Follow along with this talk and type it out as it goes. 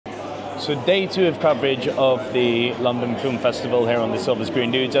So day 2 of coverage of the London Film Festival here on the Silver Screen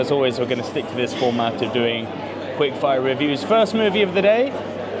Dudes. As always, we're going to stick to this format of doing quick-fire reviews. First movie of the day,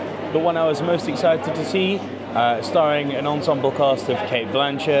 the one I was most excited to see, starring an ensemble cast of Cate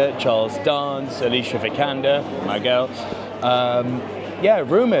Blanchett, Charles Dance, Alicia Vikander, my girl. Yeah,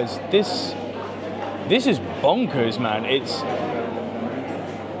 Rumours. This is bonkers, man.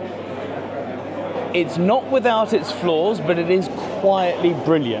 It's not without its flaws, but it is quietly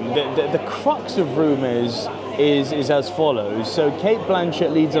brilliant. The crux of Rumours is as follows. So Cate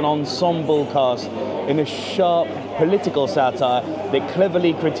Blanchett leads an ensemble cast in a sharp political satire that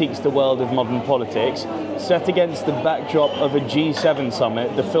cleverly critiques the world of modern politics. Set against the backdrop of a G7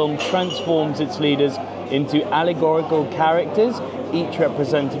 summit, the film transforms its leaders into allegorical characters, each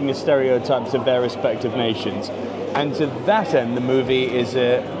representing the stereotypes of their respective nations. And to that end, the movie is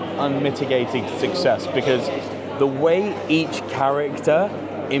a unmitigated success, because the way each character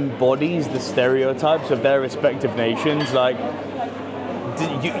embodies the stereotypes of their respective nations, like,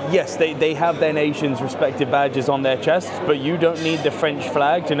 yes, they have their nation's respective badges on their chests, but you don't need the French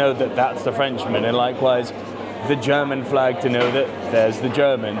flag to know that that's the Frenchman, and likewise the German flag to know that there's the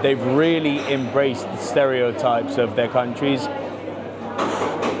German. They've really embraced the stereotypes of their countries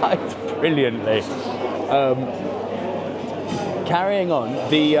brilliantly. Carrying on,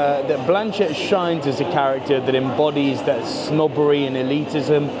 that Blanchett shines as a character that embodies that snobbery and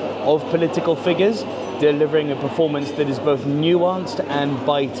elitism of political figures, delivering a performance that is both nuanced and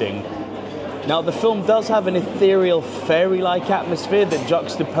biting. Now, the film does have an ethereal, fairy-like atmosphere that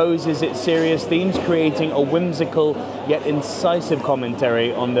juxtaposes its serious themes, creating a whimsical yet incisive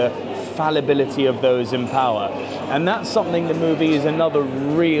commentary on the fallibility of those in power. And that's something the movie is another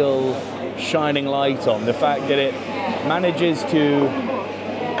real shining light on, the fact that it manages to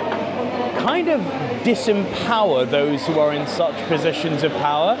kind of disempower those who are in such positions of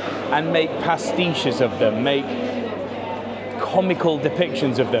power and make pastiches of them, make comical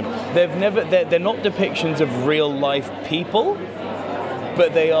depictions of them. They're not depictions of real life people,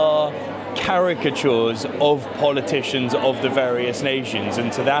 but they are caricatures of politicians of the various nations,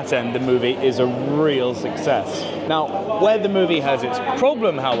 and to that end the movie is a real success. Now, where the movie has its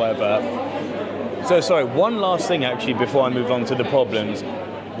problem, however, one last thing actually before I move on to the problems.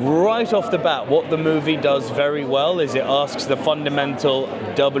 Right off the bat, what the movie does very well is it asks the fundamental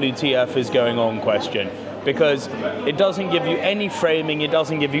WTF is going on question, because it doesn't give you any framing, it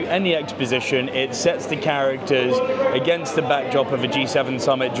doesn't give you any exposition, it sets the characters against the backdrop of a G7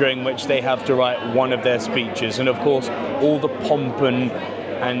 summit during which they have to write one of their speeches, and of course all the pomp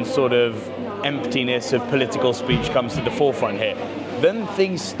and sort of emptiness of political speech comes to the forefront here. Then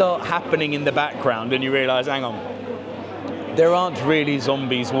things start happening in the background and you realise, hang on, there aren't really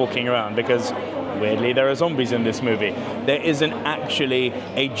zombies walking around, because weirdly there are zombies in this movie. There isn't actually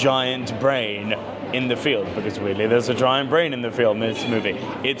a giant brain in the field, because weirdly there's a giant brain in the field in this movie.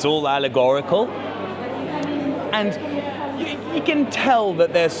 It's all allegorical, and you can tell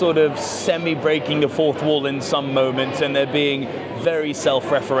that they're sort of semi-breaking the fourth wall in some moments, and they're being very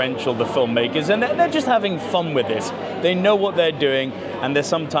self-referential, the filmmakers, and they're just having fun with this. They know what they're doing, and they're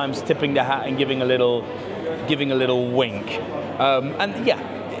sometimes tipping the hat and giving a little wink. And yeah,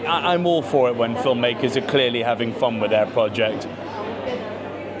 I'm all for it when filmmakers are clearly having fun with their project.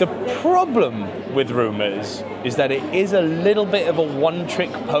 The problem with Rumours is that it is a little bit of a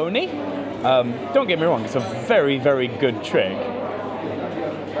one-trick pony. Don't get me wrong, it's a very, very good trick.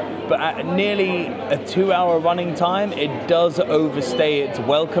 But at nearly a 2-hour running time, it does overstay its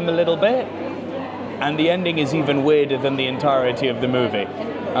welcome a little bit. And the ending is even weirder than the entirety of the movie.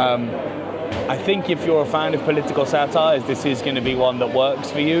 I think if you're a fan of political satires, this is going to be one that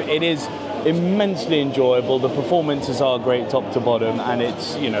works for you. It is immensely enjoyable. The performances are great top to bottom, and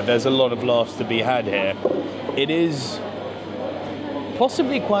it's, there's a lot of laughs to be had here. It is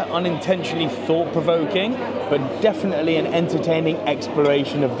possibly quite unintentionally thought-provoking, but definitely an entertaining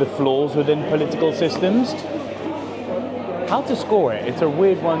exploration of the flaws within political systems. How to score it? It's a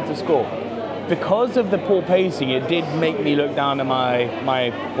weird one to score. Because of the poor pacing, it did make me look down at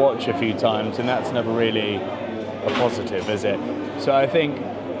my watch a few times, and that's never really a positive, is it? So I think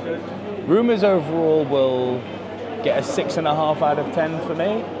Rumours overall will get a 6.5 out of 10 for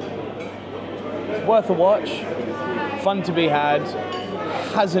me. It's worth a watch, fun to be had.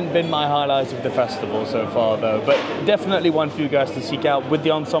 Hasn't been my highlight of the festival so far though, but definitely one for you guys to seek out. With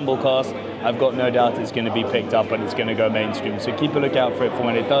the ensemble cast, I've got no doubt it's going to be picked up and it's going to go mainstream, so keep a lookout for it for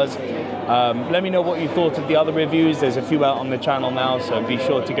when it does. Let me know what you thought of the other reviews. There's a few out on the channel now, so be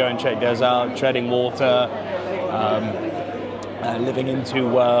sure to go and check those out. Treading Water, Living in Two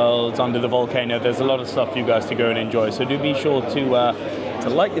Worlds, Under the Volcano. There's a lot of stuff for you guys to go and enjoy, so do be sure to to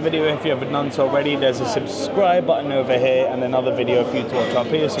like the video if you haven't done so already. There's a subscribe button over here and another video for you to watch up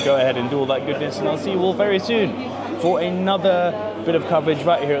here, so go ahead and do all that goodness, and I'll see you all very soon for another bit of coverage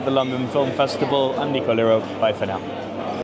right here at the London Film Festival. I'm Nico Lero. Bye for now.